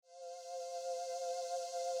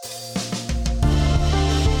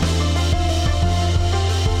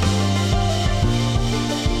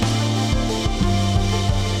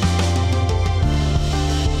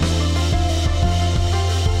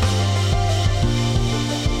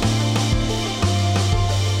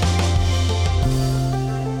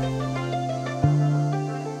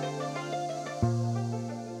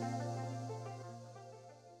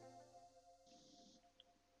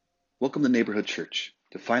Welcome to Neighborhood Church.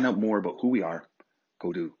 To find out more about who we are,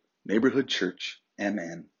 go to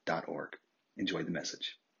neighborhoodchurchmn.org. Enjoy the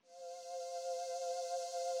message.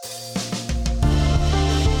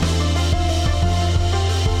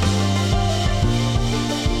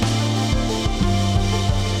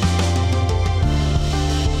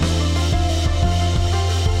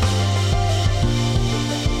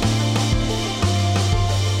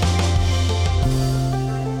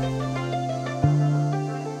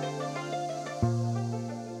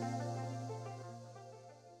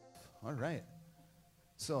 All right.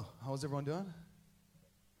 So, how's everyone doing?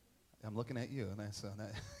 I'm looking at you, and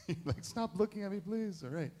you're like, stop looking at me, please. All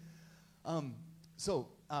right.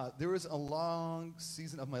 There was a long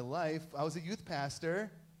season of my life. I was a youth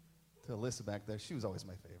pastor. To Alyssa back there, she was always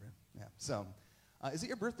my favorite. Yeah. So, is it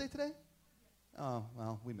your birthday today? Oh,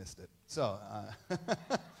 well, we missed it. So,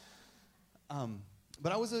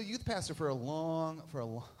 but I was a youth pastor for a long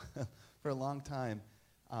time,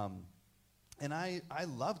 and I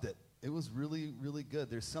loved it. It was really, really good.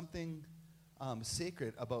 There's something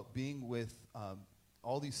sacred about being with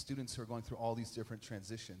all these students who are going through all these different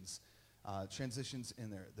transitions. Transitions in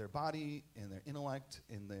their body, in their intellect,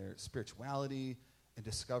 in their spirituality, and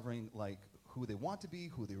discovering like who they want to be,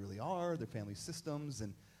 who they really are, their family systems,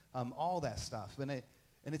 and all that stuff. And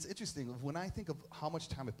it's interesting, when I think of how much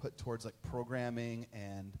time I put towards like programming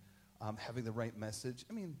and having the right message,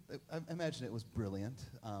 I mean, I imagine it was brilliant.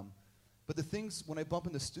 But the things, when I bump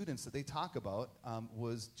into students that they talk about,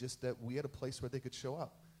 was just that we had a place where they could show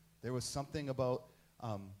up. There was something about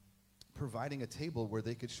providing a table where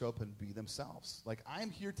they could show up and be themselves. Like,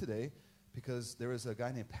 I'm here today because there was a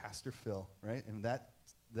guy named Pastor Phil, right? And that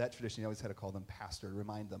tradition, you always had to call them pastor to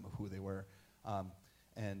remind them of who they were.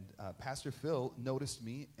 Pastor Phil noticed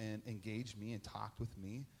me and engaged me and talked with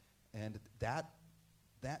me. And that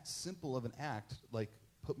simple of an act, like,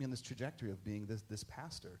 put me on this trajectory of being this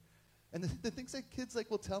pastor. And the things that kids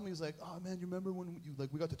like will tell me is like, oh man, you remember when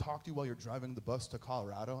we got to talk to you while you're driving the bus to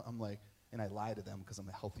Colorado? I'm like, and I lie to them because I'm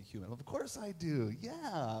a healthy human. Of course I do,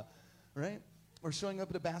 yeah, right? Or showing up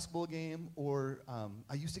at a basketball game, or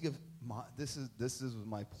I used to give. This is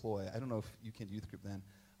my ploy. I don't know if you can youth group then.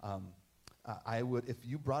 I would, if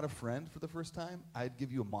you brought a friend for the first time, I'd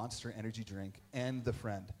give you a Monster Energy drink and the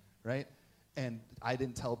friend, right? And I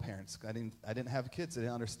didn't tell parents. I didn't have kids. I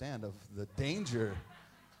didn't understand of the danger.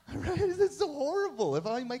 Right? It's so horrible. If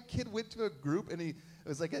my kid went to a group and it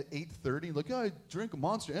was like at 8:30, like, yeah, I drink a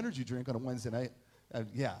Monster Energy drink on a Wednesday night.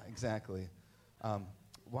 Yeah, exactly.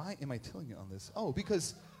 Why am I telling you on this? Oh,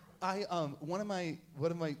 because one of my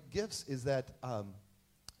gifts is that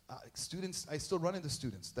students. I still run into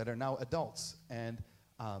students that are now adults, and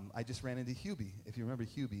I just ran into Hubie. If you remember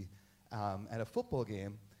Hubie, at a football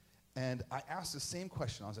game, and I asked the same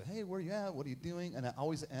question. I was like, hey, where are you at? What are you doing? And I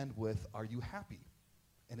always end with, are you happy?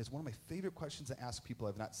 And it's one of my favorite questions to ask people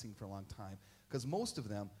I've not seen for a long time, because most of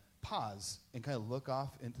them pause and kind of look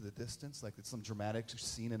off into the distance like it's some dramatic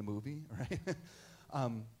scene in a movie, right?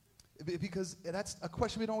 Because that's a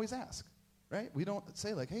question we don't always ask, right? We don't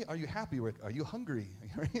say like, hey, are you happy? Or, are you hungry?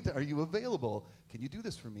 Right? Are you available? Can you do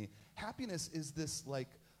this for me? Happiness is this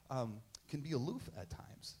like, can be aloof at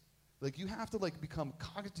times. Like, you have to like become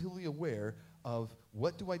cognitively aware of,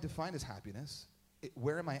 what do I define as happiness?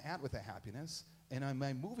 Where am I at with that happiness? And am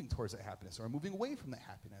I moving towards that happiness, or am I moving away from that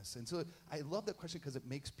happiness? And so I love that question because it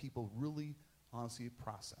makes people really honestly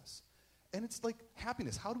process. And it's like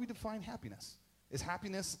happiness. How do we define happiness? Is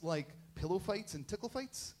happiness like pillow fights and tickle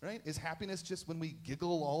fights, right? Is happiness just when we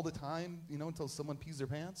giggle all the time, until someone pees their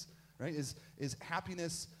pants, right? Is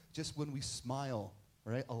happiness just when we smile,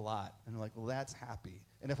 right, a lot? And we're like, well, that's happy.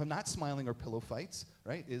 And if I'm not smiling or pillow fights,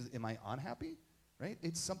 right, am I unhappy, right?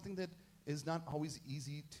 It's something that is not always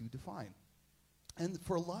easy to define. And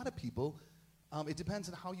for a lot of people, it depends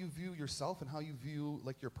on how you view yourself and how you view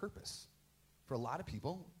like your purpose. For a lot of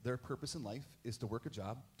people, their purpose in life is to work a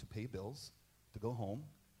job, to pay bills, to go home,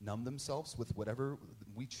 numb themselves with whatever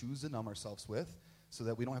we choose to numb ourselves with, so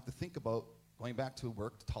that we don't have to think about going back to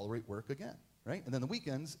work to tolerate work again, right? And then the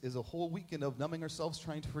weekends is a whole weekend of numbing ourselves,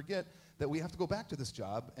 trying to forget that we have to go back to this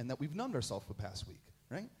job and that we've numbed ourselves for the past week,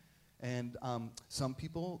 right? And some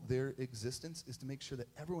people, their existence is to make sure that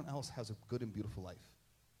everyone else has a good and beautiful life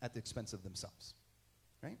at the expense of themselves,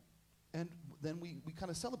 right? And then we kind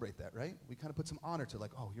of celebrate that, right? We kind of put some honor to,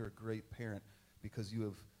 like, oh, you're a great parent because you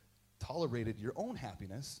have tolerated your own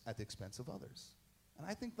happiness at the expense of others. And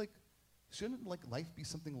I think, like, shouldn't like life be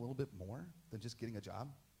something a little bit more than just getting a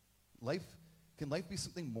job? Can life be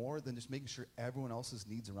something more than just making sure everyone else's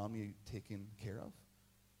needs around me are taken care of?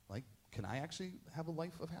 Like, can I actually have a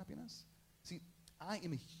life of happiness? See, I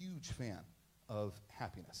am a huge fan of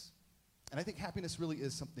happiness. And I think happiness really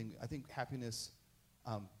is something, I think happiness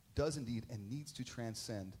does indeed and needs to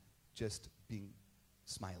transcend just being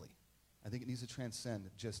smiley. I think it needs to transcend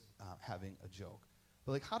just having a joke.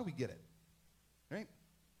 But like, how do we get it? Right?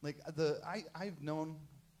 Like, I've known,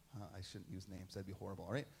 I shouldn't use names, that'd be horrible,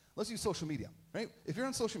 all right? Let's use social media, right? If you're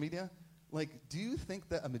on social media, like, do you think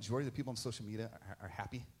that a majority of the people on social media are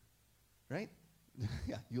happy? Right?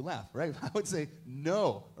 Yeah, you laugh, right? I would say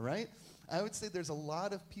no, right? I would say there's a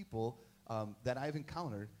lot of people that I've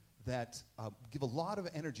encountered that give a lot of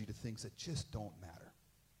energy to things that just don't matter.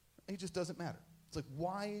 It just doesn't matter. It's like,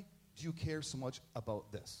 why do you care so much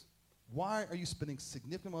about this? Why are you spending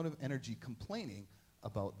significant amount of energy complaining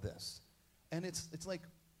about this? And it's like,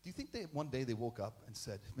 do you think that one day they woke up and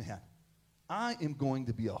said, man, I am going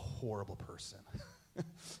to be a horrible person,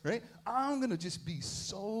 right? I'm going to just be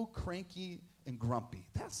so cranky and grumpy.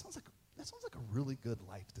 That sounds like a really good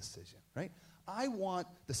life decision, right? I want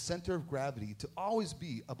the center of gravity to always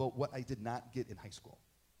be about what I did not get in high school,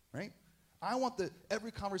 right? I want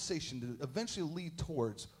every conversation to eventually lead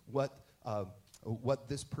towards what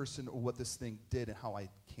this person or what this thing did and how I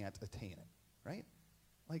can't attain it, right?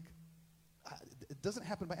 Like, it doesn't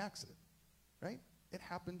happen by accident, right? It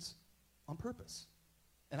happens on purpose.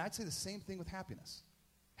 And I'd say the same thing with happiness.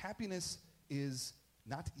 Happiness is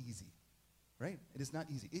not easy, right? It is not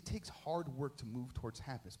easy. It takes hard work to move towards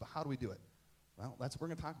happiness, but how do we do it? Well, that's what we're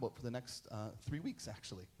going to talk about for the next 3 weeks,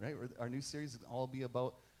 actually, right? Our new series will all be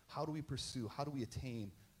about how do we pursue, how do we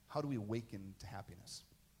attain, how do we awaken to happiness?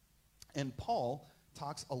 And Paul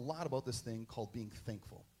talks a lot about this thing called being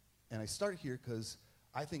thankful. And I start here because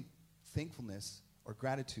I think thankfulness or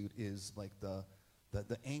gratitude is like the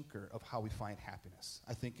anchor of how we find happiness.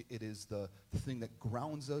 I think it is the thing that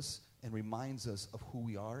grounds us and reminds us of who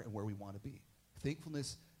we are and where we want to be.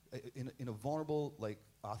 Thankfulness, in a vulnerable, like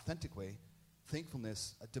authentic way,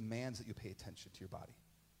 thankfulness demands that you pay attention to your body,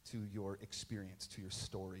 to your experience, to your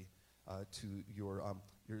story, to your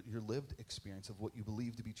lived experience of what you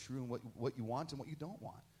believe to be true and what you want and what you don't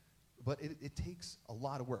want. But it takes a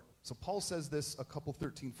lot of work. So Paul says this a couple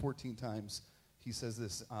 13, 14 times. He says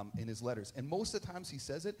this in his letters. And most of the times he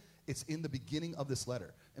says it, it's in the beginning of this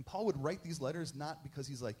letter. And Paul would write these letters not because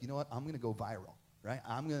he's like, you know what, I'm going to go viral, right?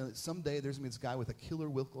 Someday there's going to be this guy with a killer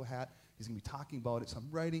Wilco hat. He's going to be talking about it. So I'm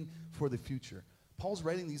writing for the future. Paul's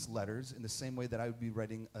writing these letters in the same way that I would be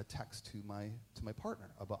writing a text to my partner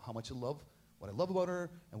about how much I love, what I love about her,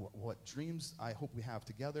 and what dreams I hope we have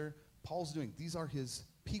together. Paul's doing, these are his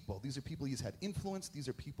people. These are people he's had influence. These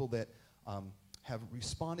are people that have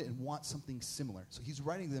responded and want something similar. So he's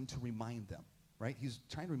writing them to remind them, right? He's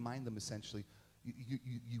trying to remind them essentially,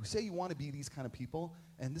 you say you want to be these kind of people,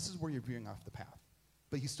 and this is where you're veering off the path.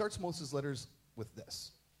 But he starts most of his letters with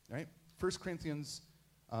this, right? 1 Corinthians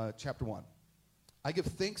chapter 1. I give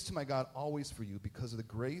thanks to my God always for you because of the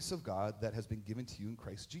grace of God that has been given to you in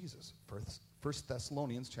Christ Jesus. 1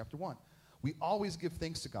 Thessalonians chapter 1. We always give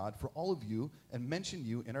thanks to God for all of you and mention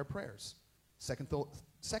you in our prayers. 2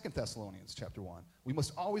 Thessalonians chapter 1. We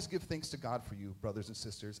must always give thanks to God for you, brothers and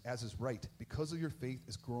sisters, as is right, because of your faith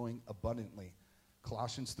is growing abundantly.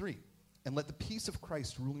 Colossians 3. And let the peace of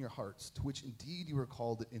Christ rule in your hearts, to which indeed you are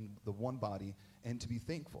called in the one body, and to be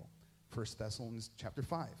thankful. 1 Thessalonians chapter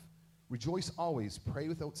 5. Rejoice always, pray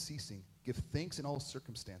without ceasing, give thanks in all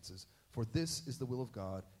circumstances, for this is the will of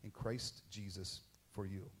God in Christ Jesus for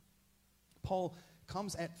you. Paul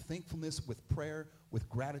comes at thankfulness with prayer, with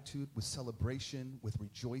gratitude, with celebration, with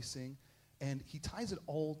rejoicing, and he ties it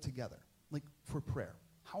all together. Like for prayer,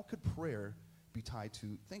 how could prayer be tied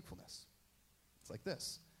to thankfulness? It's like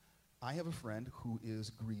this. I have a friend who is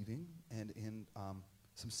grieving and in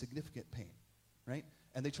some significant pain, right?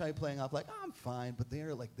 And they try playing off like, oh, I'm fine, but they're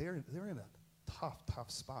in a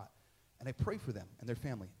tough spot. And I pray for them and their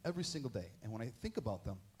family every single day. And when I think about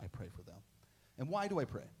them, I pray for them. And why do I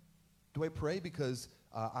pray? Do I pray because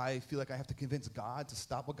I feel like I have to convince God to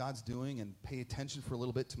stop what God's doing and pay attention for a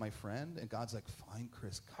little bit to my friend? And God's like, fine,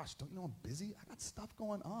 Chris, gosh, don't you know I'm busy? I got stuff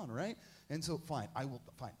going on, right? And so, fine, I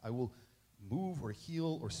will move or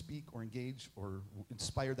heal or speak or engage or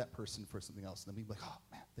inspire that person for something else. And then be like, oh,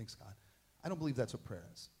 man, thanks, God. I don't believe that's what prayer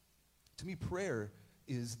is. To me, prayer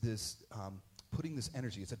is this putting this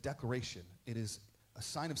energy. It's a declaration. It is a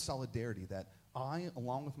sign of solidarity that I,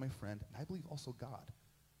 along with my friend, and I believe also God,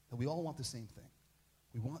 that we all want the same thing.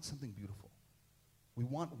 We want something beautiful. We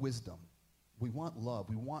want wisdom. We want love.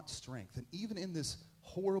 We want strength. And even in this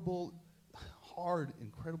horrible, hard,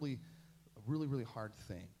 incredibly, really, really hard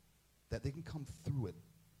thing, that they can come through it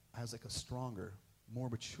as like a stronger, more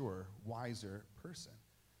mature, wiser person.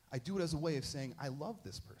 I do it as a way of saying, I love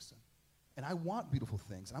this person. And I want beautiful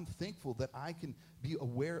things. And I'm thankful that I can be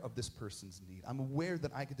aware of this person's need. I'm aware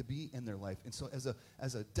that I get to be in their life. And so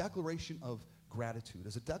as a declaration of gratitude,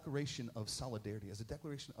 as a declaration of solidarity, as a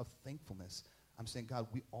declaration of thankfulness, I'm saying, God,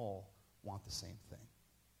 we all want the same thing.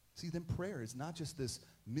 See, then prayer is not just this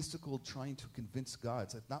mystical trying to convince God.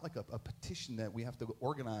 It's not like a petition that we have to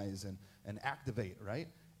organize and activate, right?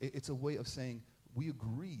 It's a way of saying we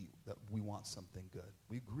agree that we want something good.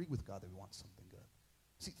 We agree with God that we want something good.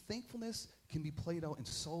 See, thankfulness can be played out in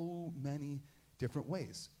so many different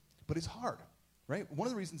ways. But it's hard, right? One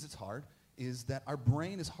of the reasons it's hard is that our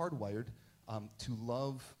brain is hardwired to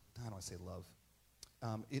love. I don't want to say love.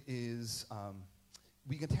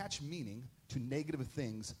 We can attach meaning to negative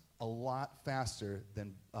things a lot faster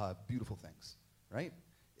than beautiful things, right?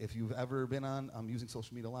 If you've ever been on, I'm using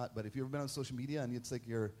social media a lot, but if you've ever been on social media and it's like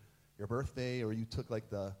your birthday, or you took like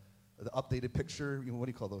the updated picture, what do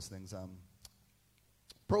you call those things?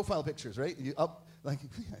 Profile pictures, right? You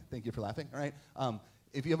thank you for laughing, all right?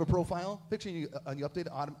 If you have a profile picture and you update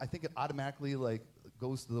it, I think it automatically like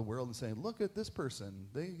goes to the world and saying, look at this person,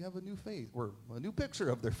 they have a new face, or a new picture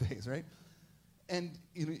of their face, right? And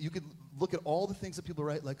you could look at all the things that people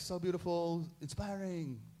write, like so beautiful,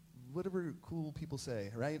 inspiring, whatever cool people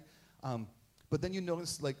say, right? But then you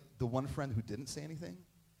notice like the one friend who didn't say anything,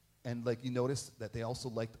 and like you notice that they also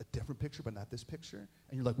liked a different picture, but not this picture.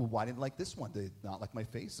 And you're like, well, why didn't they like this one? Did they not like my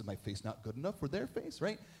face? Is my face not good enough for their face,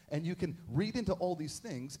 right? And you can read into all these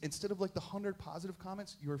things. Instead of like the 100 positive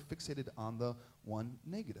comments, you're fixated on the one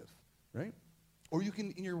negative, right? Or you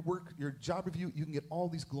can, in your work, your job review, you can get all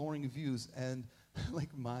these glowing reviews. And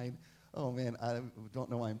like mine, oh man, I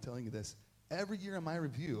don't know why I'm telling you this. Every year in my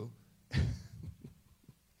review,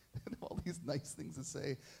 all these nice things to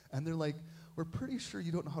say, and they're like, we're pretty sure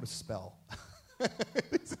you don't know how to spell.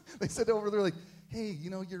 They said over there, like, hey,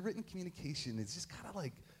 your written communication is just kind of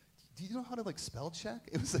like, do you know how to like spell check?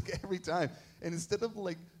 It was like every time. And instead of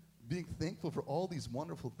like being thankful for all these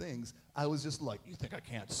wonderful things, I was just like, you think I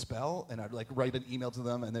can't spell? And I'd like write an email to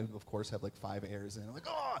them, and then of course have like 5 errors, and I'm like,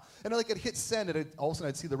 oh, and I'd hit send, and all of a sudden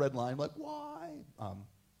I'd see the red line, like, why?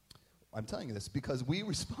 I'm telling you this because we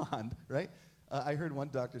respond, right? I heard one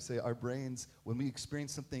doctor say our brains, when we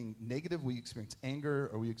experience something negative, we experience anger,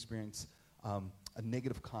 or we experience a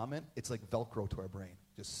negative comment, it's like Velcro to our brain,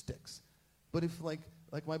 just sticks. But if like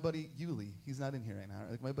my buddy Yuli, he's not in here right now,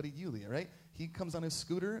 like my buddy Yuli, right? He comes on his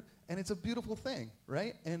scooter, and it's a beautiful thing,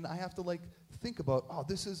 right? And I have to like think about, oh,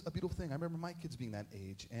 this is a beautiful thing. I remember my kids being that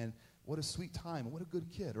age, and what a sweet time, and what a good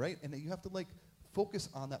kid, right? And you have to like focus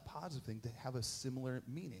on that positive thing to have a similar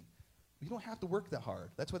meaning. You don't have to work that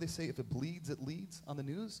hard. That's why they say if it bleeds, it leads on the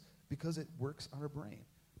news, because it works on our brain.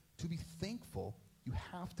 To be thankful, you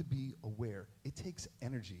have to be aware. It takes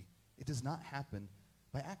energy. It does not happen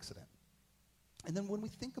by accident. And then when we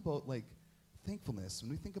think about like thankfulness,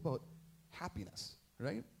 when we think about happiness,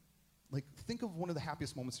 right? Like think of one of the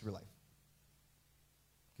happiest moments of your life.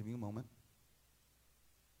 Give me a moment.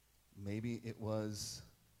 Maybe it was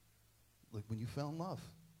like when you fell in love.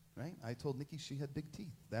 Right? I told Nikki she had big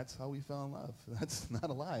teeth. That's how we fell in love. That's not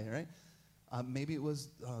a lie, right? Maybe it was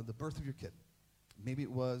the birth of your kid. Maybe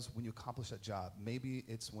it was when you accomplished that job. Maybe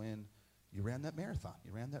it's when you ran that marathon,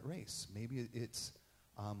 you ran that race. Maybe it's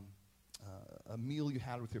a meal you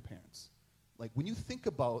had with your parents. Like when you think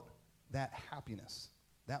about that happiness,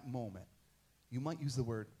 that moment, you might use the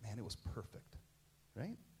word, man, it was perfect,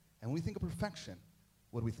 right? And when we think of perfection,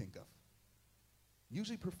 what do we think of?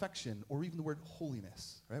 Usually perfection, or even the word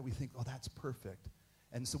holiness, right? We think, oh, that's perfect.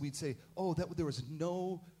 And so we'd say, oh,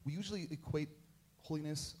 we usually equate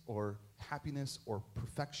holiness or happiness or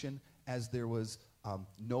perfection as there was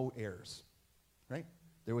no errors, right?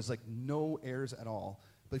 There was like no errors at all.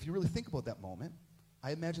 But if you really think about that moment,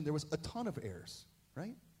 I imagine there was a ton of errors,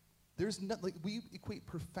 right? We equate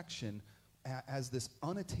perfection as this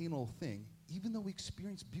unattainable thing, even though we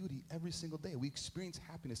experience beauty every single day. We experience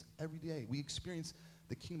happiness every day. We experience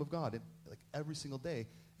the kingdom of God like every single day.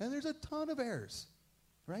 And there's a ton of errors,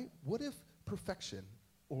 right? What if perfection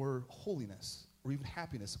or holiness or even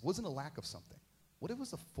happiness wasn't a lack of something? What if it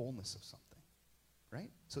was the fullness of something, right?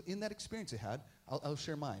 So in that experience I had, I'll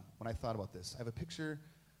share mine when I thought about this. I have a picture.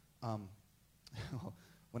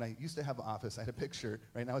 When I used to have an office, I had a picture.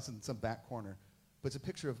 Right now it's in some back corner. But it's a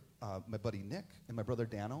picture of my buddy Nick and my brother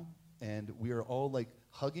Dano, and we are all like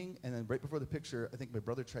hugging, and then right before the picture, I think my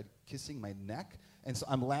brother tried kissing my neck, and so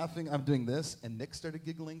I'm laughing, I'm doing this, and Nick started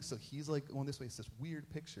giggling, so he's like going this way. It's this weird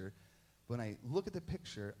picture. When I look at the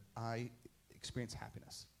picture, I experience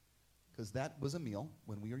happiness, because that was a meal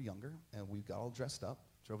when we were younger, and we got all dressed up,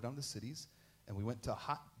 drove down to the cities, and we went to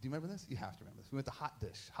do you remember this? You have to remember this. We went to Hot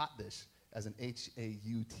Dish, as an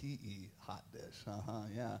Haute, hot dish.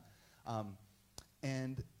 Yeah.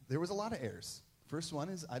 And there was a lot of errors. First one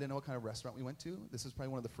is I didn't know what kind of restaurant we went to. This is probably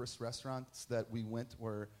one of the first restaurants that we went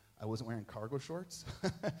where I wasn't wearing cargo shorts.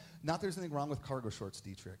 Not there's anything wrong with cargo shorts,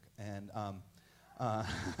 Dietrich. And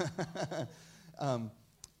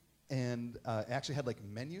actually had like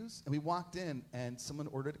menus. And we walked in and someone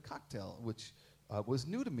ordered a cocktail, which was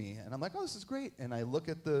new to me. And I'm like, oh, this is great. And I look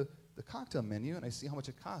at the cocktail menu and I see how much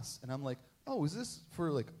it costs. And I'm like, oh, is this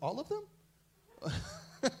for like all of them?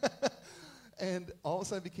 And all of a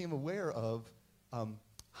sudden I became aware of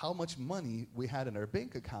how much money we had in our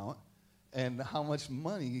bank account and how much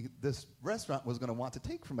money this restaurant was going to want to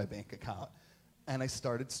take from my bank account. And I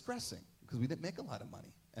started stressing because we didn't make a lot of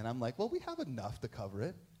money. And I'm like, well, we have enough to cover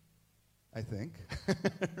it, I think,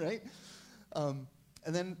 right? And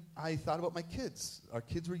then I thought about my kids. Our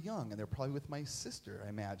kids were young, and they're probably with my sister, I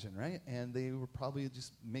imagine, right? And they were probably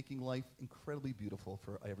just making life incredibly beautiful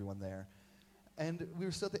for everyone there. And we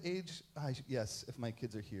were still at the age, yes, if my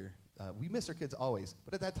kids are here. We miss our kids always,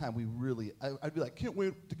 but at that time, I'd be like, can't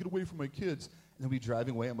wait to get away from my kids. And then we'd be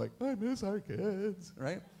driving away, I'm like, I miss our kids,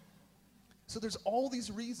 right? So there's all these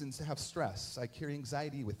reasons to have stress. I carry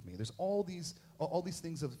anxiety with me. There's all these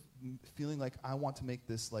things of feeling like I want to make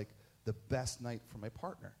this like the best night for my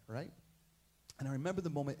partner, right? And I remember the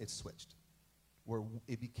moment it switched, where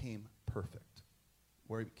it became perfect,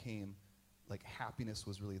 where it became like happiness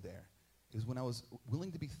was really there. It was when I was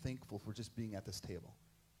willing to be thankful for just being at this table.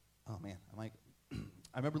 Oh man, I'm like,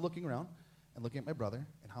 I remember looking around and looking at my brother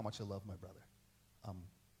and how much I love my brother,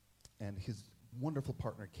 and his wonderful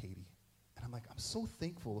partner, Katie. And I'm like, I'm so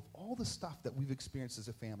thankful of all the stuff that we've experienced as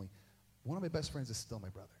a family. One of my best friends is still my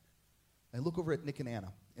brother. And I look over at Nick and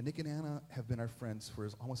Anna, and Nick and Anna have been our friends for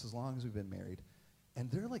almost as long as we've been married. And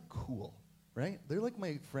they're like cool, right? They're like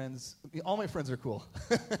my friends. All my friends are cool.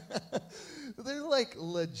 They're like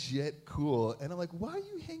legit cool. And I'm like, why are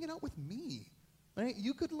you hanging out with me? Right?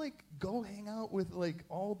 You could like go hang out with like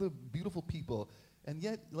all the beautiful people. And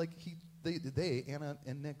yet like they, Anna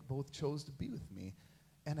and Nick, both chose to be with me.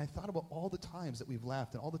 And I thought about all the times that we've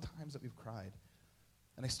laughed and all the times that we've cried.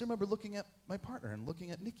 And I still remember looking at my partner and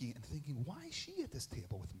looking at Nikki and thinking, why is she at this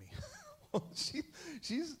table with me? Well, she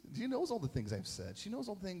knows all the things I've said. She knows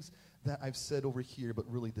all the things that I've said over here, but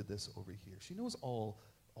really did this over here. She knows all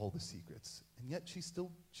the secrets. And yet she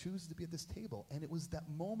still chooses to be at this table. And it was that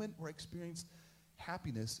moment where I experienced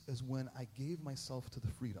happiness is when I gave myself to the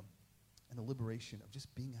freedom and the liberation of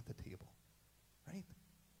just being at the table, right?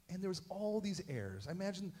 And there was all these errors. I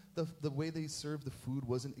imagine the way they served the food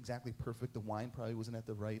wasn't exactly perfect. The wine probably wasn't at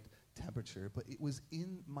the right temperature. But it was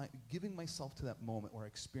in my giving myself to that moment where I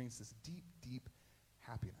experienced this deep, deep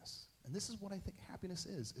happiness. And this is what I think happiness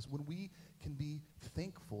is when we can be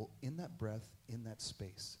thankful in that breath, in that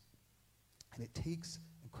space. And it takes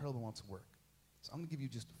incredible amounts of work. So I'm going to give you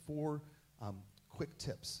just 4 quick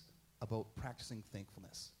tips about practicing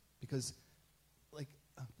thankfulness. Because, like,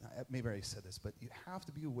 maybe I already said this, but you have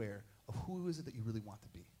to be aware of who is it that you really want to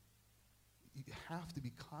be. You have to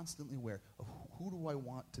be constantly aware of who do I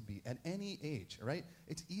want to be at any age, right?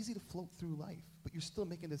 It's easy to float through life, but you're still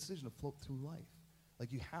making a decision to float through life.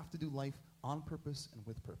 Like you have to do life on purpose and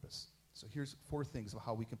with purpose. So here's 4 things of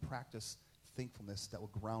how we can practice thankfulness that will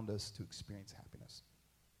ground us to experience happiness.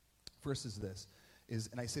 First is this,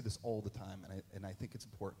 and I say this all the time, and I think it's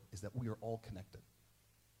important, is that we are all connected.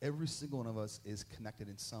 Every single one of us is connected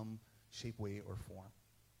in some shape, way, or form.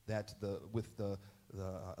 That with the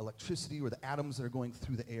electricity or the atoms that are going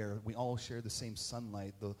through the air, we all share the same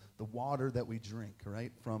sunlight, the water that we drink,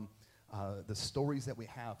 right? From the stories that we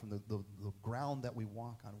have, from the ground that we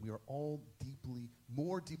walk on. We are all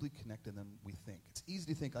more deeply connected than we think. It's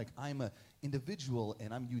easy to think like I'm an individual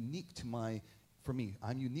and I'm unique to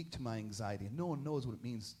I'm unique to my anxiety, and no one knows what it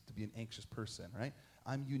means to be an anxious person, right?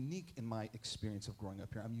 I'm unique in my experience of growing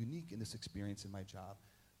up here. I'm unique in this experience in my job.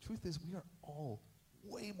 Truth is, we are all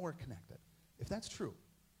way more connected. If that's true,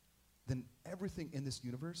 then everything in this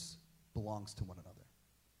universe belongs to one another.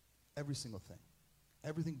 Every single thing.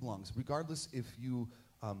 Everything belongs. Regardless if you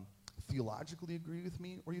theologically agree with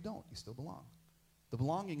me or you don't, you still belong. The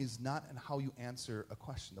belonging is not in how you answer a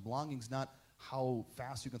question. The belonging is not how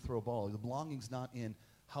fast you can throw a ball. The belonging is not in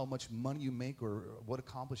how much money you make or what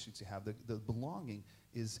accomplishments you have. The belonging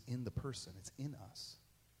is in the person. It's in us.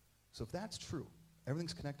 So if that's true,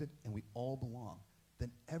 everything's connected and we all belong,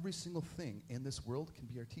 then every single thing in this world can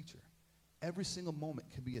be our teacher. Every single moment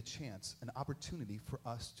can be a chance, an opportunity for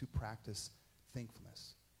us to practice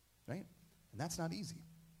thankfulness, right? And that's not easy.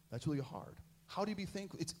 That's really hard. How do you be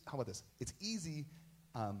thankful? How about this? It's easy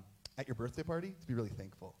at your birthday party to be really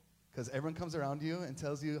thankful. Because everyone comes around you and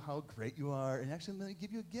tells you how great you are, and actually they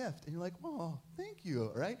give you a gift, and you're like, oh, thank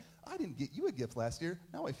you, right? I didn't get you a gift last year.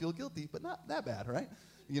 Now I feel guilty, but not that bad, right?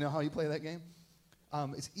 You know how you play that game?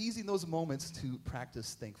 It's easy in those moments to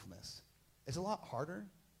practice thankfulness. It's a lot harder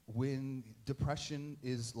when depression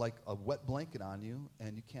is like a wet blanket on you,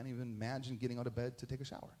 and you can't even imagine getting out of bed to take a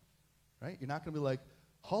shower, right? You're not going to be like,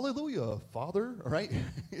 hallelujah, Father, right?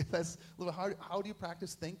 That's a little hard. How do you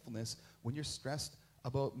practice thankfulness when you're stressed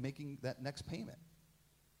about making that next payment?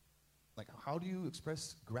 Like, how do you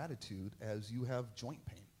express gratitude as you have joint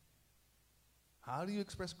pain? How do you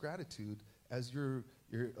express gratitude as your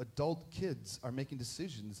adult kids are making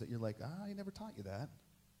decisions that you're like, I never taught you that?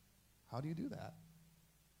 How do you do that?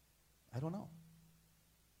 I don't know.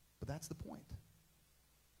 But that's the point.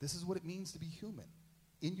 This is what it means to be human.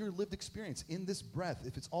 In your lived experience, in this breath,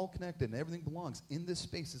 if it's all connected and everything belongs, in this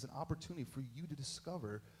space is an opportunity for you to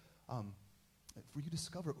discover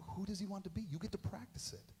who does he want to be. You get to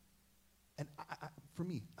practice it. And for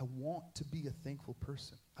me, I want to be a thankful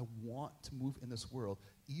person. I want to move in this world,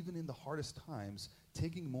 even in the hardest times,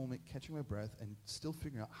 taking a moment, catching my breath, and still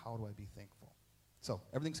figuring out how do I be thankful. So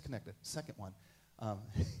everything's connected. Second one,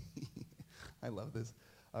 I love this.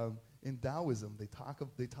 In Taoism, they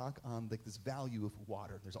talk on like this value of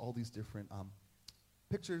water. There's all these different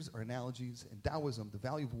pictures or analogies. In Taoism, the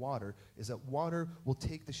value of water is that water will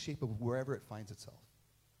take the shape of wherever it finds itself.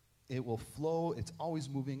 It will flow. It's always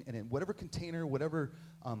moving, and in whatever container, whatever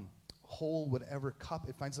hole, whatever cup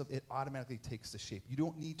it finds itself, it automatically takes the shape. You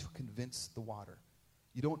don't need to convince the water.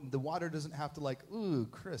 The water doesn't have to like, ooh,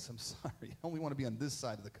 Chris, I'm sorry. I only want to be on this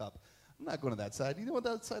side of the cup. I'm not going to that side. You know what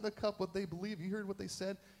that side of the cup, what they believe? You heard what they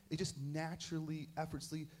said? It just naturally,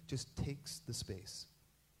 effortlessly just takes the space.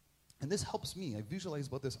 And this helps me. I visualize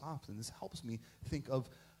about this often. This helps me think of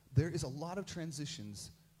there is a lot of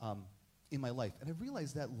transitions in my life. And I've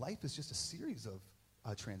realized that life is just a series of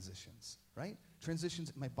transitions, right?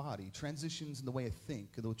 Transitions in my body, transitions in the way I think,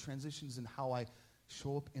 transitions in how I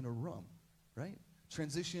show up in a room, right?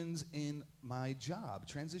 Transitions in my job,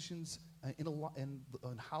 transitions in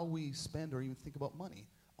how we spend or even think about money.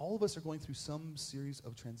 All of us are going through some series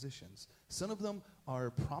of transitions. Some of them are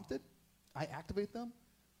prompted. I activate them.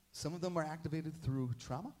 Some of them are activated through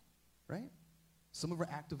trauma, right? Some of them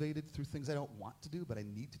are activated through things I don't want to do, but I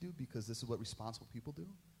need to do because this is what responsible people do.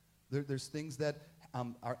 There's things that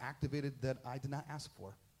are activated that I did not ask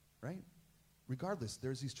for, right? Regardless,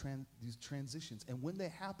 there's these transitions. And when they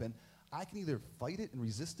happen, I can either fight it and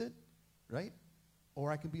resist it, right?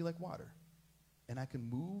 Or I can be like water. And I can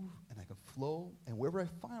move and I can flow. And wherever I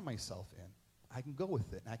find myself in, I can go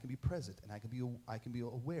with it. And I can be present. And I can be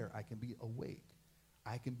aware. I can be awake.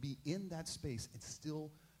 I can be in that space and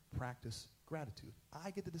still practice gratitude.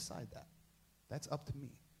 I get to decide that. That's up to me.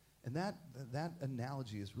 And that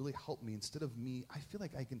analogy has really helped me. Instead of me, I feel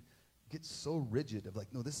like I can get so rigid of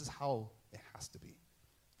like, no, this is how it has to be.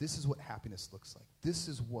 This is what happiness looks like. This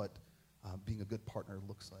is what being a good partner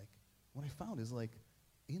looks like. What I found is like,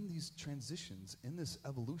 in these transitions, in this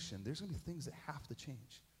evolution, there's going to be things that have to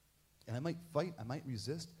change. And I might fight, I might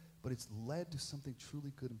resist, but it's led to something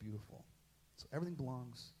truly good and beautiful. So everything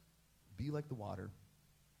belongs. Be like the water.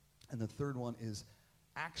 And the third one is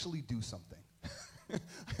actually do something.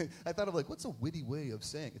 I thought of like, what's a witty way of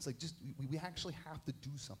saying? It's like just, we actually have to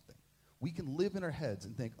do something. We can live in our heads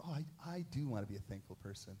and think, oh, I do want to be a thankful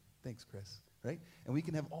person. Thanks, Chris, right? And we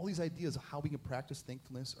can have all these ideas of how we can practice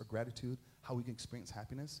thankfulness or gratitude, how we can experience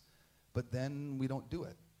happiness, but then we don't do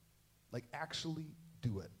it. Like, actually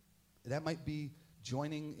do it. That might be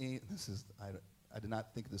joining I did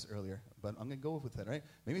not think of this earlier, but I'm going to go with that, right?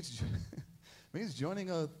 Maybe it's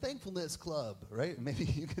joining a thankfulness club, right? Maybe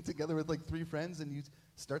you get together with like 3 friends and you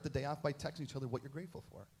start the day off by texting each other what you're grateful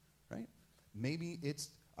for, right? Maybe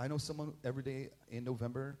I know someone every day in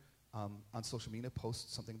November on social media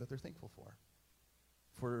posts something that they're thankful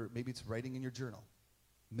for. Maybe it's writing in your journal.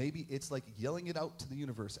 Maybe it's like yelling it out to the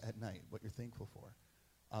universe at night, what you're thankful for.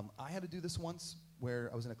 I had to do this once where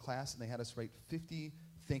I was in a class and they had us write 50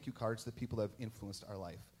 thank you cards to people that have influenced our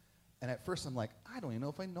life. And at first I'm like, I don't even know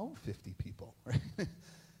if I know 50 people, right?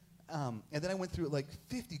 And then I went through like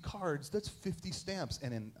 50 cards, that's 50 stamps.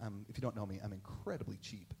 And then, if you don't know me, I'm incredibly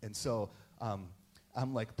cheap. And so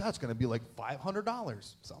I'm like, that's going to be like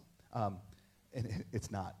 $500. So, and it's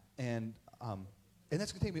not. And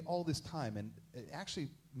that's going to take me all this time. And it actually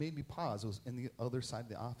made me pause. I was in the other side of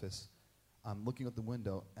the office looking out the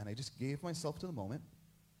window, and I just gave myself to the moment,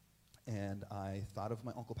 and I thought of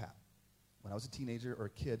my Uncle Pat. When I was a teenager or a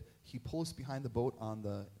kid, he pulled us behind the boat on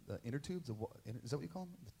the inner tubes. Is that what you call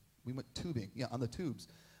them? We went tubing. Yeah, on the tubes.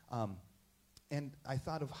 And I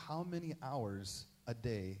thought of how many hours a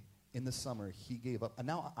day in the summer, he gave up. And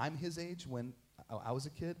now I'm his age when I was a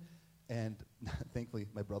kid, and thankfully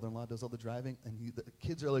my brother-in-law does all the driving, and the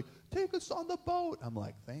kids are like, take us on the boat. I'm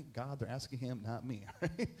like, thank God they're asking him, not me.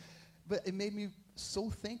 Right? But it made me so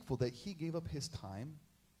thankful that he gave up his time,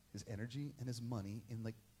 his energy, and his money in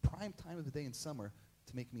like prime time of the day in summer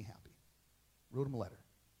to make me happy. Wrote him a letter.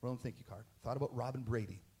 Wrote him a thank you card. Thought about Robin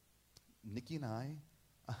Brady. Nikki and I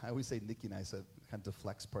always say Nikki and I, so it kind of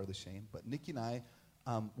deflects part of the shame, but Nikki and I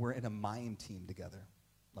were in a mime team together.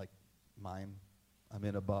 Like, mime, I'm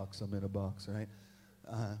in a box, right?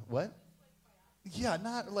 What? Yeah,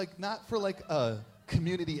 not for like a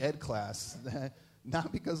community ed class.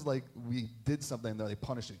 Not because like we did something that they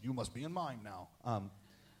punished it. You must be in mime now.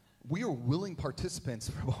 We were willing participants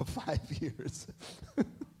for about 5 years.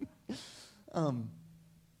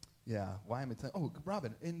 Yeah, why am I telling? Oh,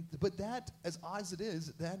 Robin. But that, as odd as it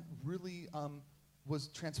is, that really was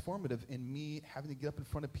transformative in me having to get up in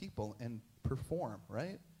front of people and perform,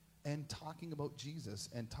 right? And talking about Jesus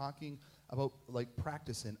and talking about like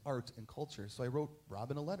practice and art and culture. So I wrote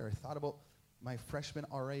Robin a letter. I thought about my freshman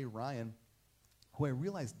RA, Ryan, who I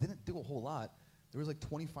realized didn't do a whole lot. There was like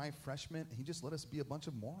 25 freshmen, and he just let us be a bunch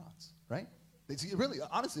of morons, right? Really,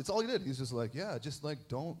 honestly, it's all he did. He's just like, yeah, just like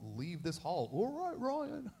don't leave this hall. All right,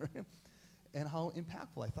 Ryan. And how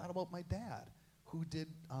impactful. I thought about my dad, who did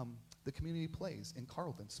the community plays in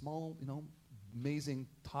Carleton, small, amazing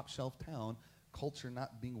top shelf town, culture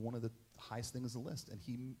not being one of the highest things on the list. And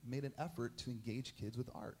he made an effort to engage kids with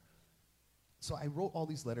art. So I wrote all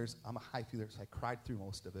these letters. I'm a high feeler, so I cried through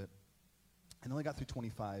most of it. And only got through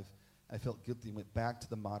 25. I felt guilty and went back to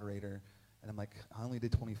the moderator. And I'm like, I only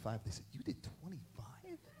did 25. They said, you did 25?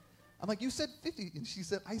 I'm like, you said 50. And she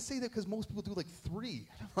said, I say that because most people do like 3.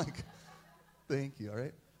 And I'm like, thank you, all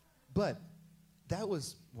right? But that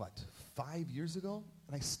was, 5 years ago?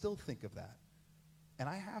 And I still think of that. And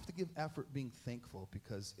I have to give effort being thankful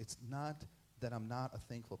because it's not that I'm not a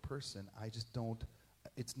thankful person. I just don't,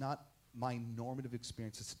 it's not my normative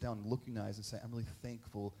experience to sit down and look in the eyes and say, I'm really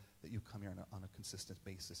thankful that you come here on a consistent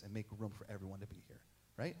basis and make room for everyone to be here,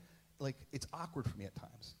 right? Like, it's awkward for me at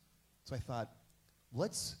times. So I thought,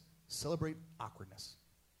 let's celebrate awkwardness.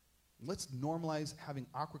 Let's normalize having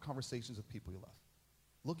awkward conversations with people you love.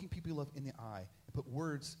 Looking people you love in the eye and put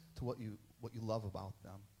words to what you love about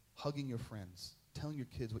them. Hugging your friends. Telling your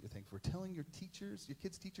kids what you're thankful for. Telling your teachers, your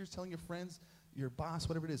kids' teachers, telling your friends, your boss,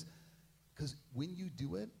 whatever it is. Because when you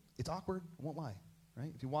do it, it's awkward, I won't lie.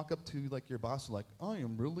 Right? If you walk up to like your boss, like, I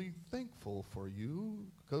am really thankful for you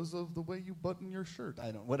because of the way you button your shirt. I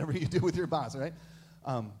don't know, whatever you do with your boss, right?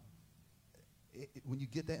 When you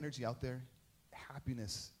get that energy out there,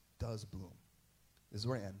 happiness does bloom. This is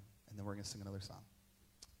where I end, and then we're going to sing another song.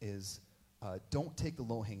 Don't take the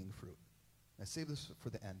low-hanging fruit. I save this for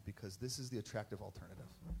the end because this is the attractive alternative.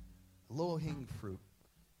 Low-hanging fruit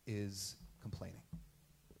is complaining.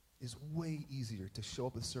 It's way easier to show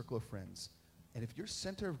up with a circle of friends. And if your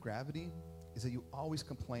center of gravity is that you always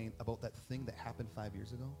complain about that thing that happened 5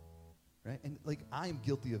 years ago, right? And like, I'm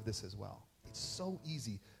guilty of this as well. It's so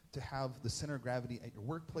easy to have the center of gravity at your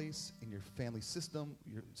workplace, in your family system,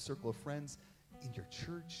 your circle of friends, in your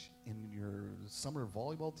church, in your summer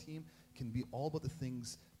volleyball team, can be all about the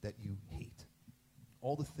things that you hate.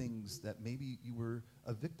 All the things that maybe you were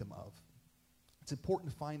a victim of. It's important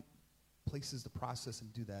to find places to process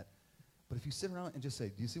and do that. But if you sit around and just say,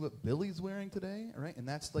 do you see what Billy's wearing today? All right? And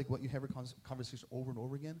that's like what you have a conversation over and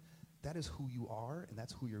over again. That is who you are, and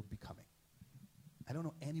that's who you're becoming. I don't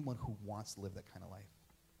know anyone who wants to live that kind of life.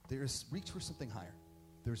 There's reach for something higher.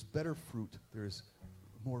 There's better fruit. There's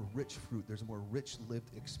more rich fruit. There's a more rich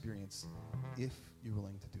lived experience if you're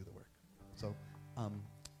willing to do the work. So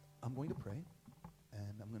I'm going to pray,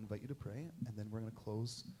 and I'm going to invite you to pray, and then we're going to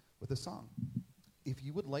close with a song. If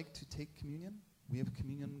you would like to take communion, we have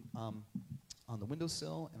communion on the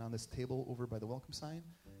windowsill and on this table over by the welcome sign.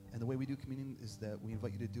 And the way we do communion is that we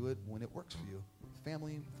invite you to do it when it works for you.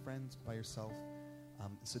 Family, friends, by yourself.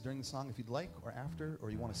 So during the song, if you'd like, or after, or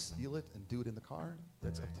you want to steal it and do it in the car,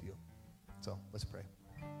 that's up to you. So let's pray.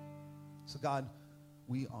 So God,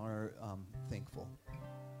 we are thankful.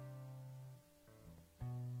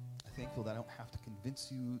 I'm thankful that I don't have to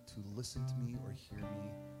convince you to listen to me or hear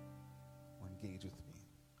me or engage with me.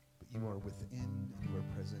 But you are within, and you are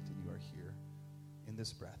present, and you are here in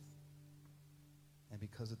this breath. And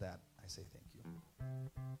because of that, I say thank you.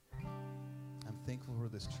 I'm thankful for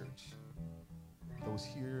this church. Those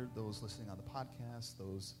here, those listening on the podcast,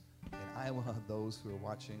 those in Iowa, those who are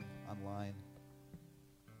watching online.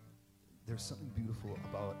 There's something beautiful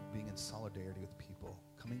about being in solidarity with people,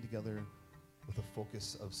 coming together with a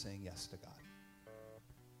focus of saying yes to God.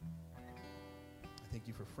 I thank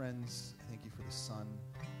you for friends. I thank you for the sun.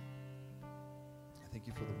 I thank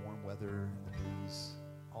you for the warm weather and the breeze.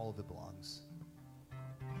 All of it belongs.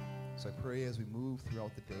 So I pray as we move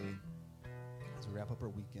throughout the day, as we wrap up our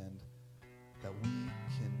weekend, that we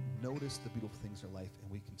can notice the beautiful things in our life and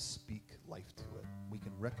we can speak life to it. We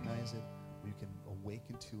can recognize it. We can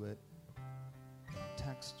awaken to it in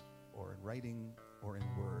text or in writing or in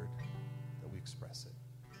word, that we express it.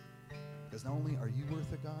 Because not only are you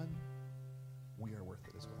worth it, God, we are worth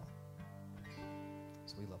it as well.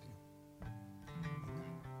 So we love you.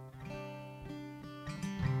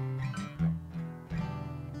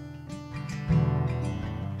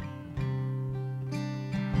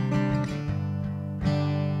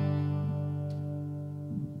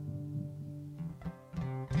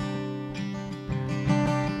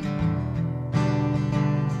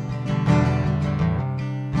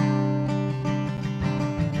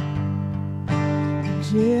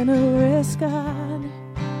 Generous God,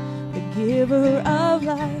 the giver of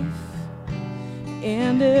life,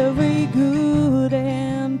 and every good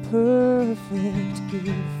and perfect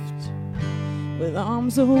gift. With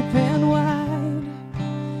arms open wide,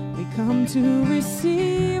 we come to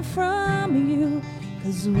receive from you,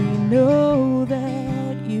 'cause we know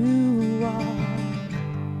that you are.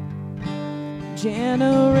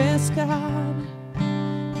 Generous God,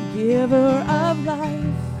 giver of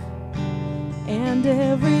life, and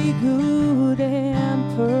every good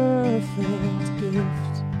and perfect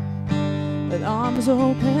gift. With arms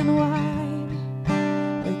open wide,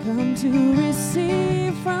 we come to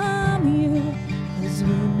receive from you, 'cause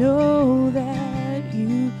we know that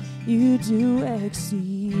you do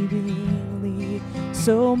exceedingly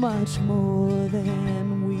so much more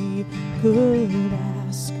than we could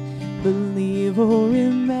ask, believe, or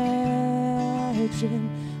imagine.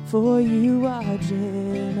 For you are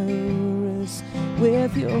generous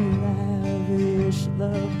with your lavish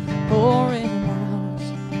love, pouring out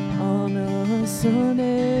on us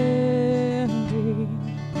unending.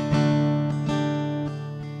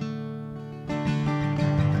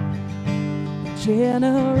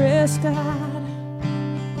 Generous God,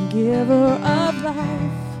 giver of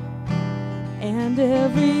life, and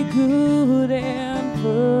every good and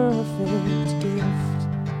perfect gift.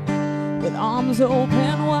 With arms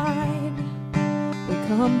open wide, we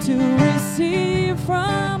come to receive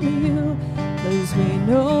from you, 'cause we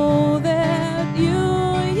know that you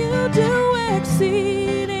do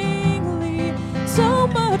exceedingly so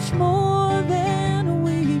much more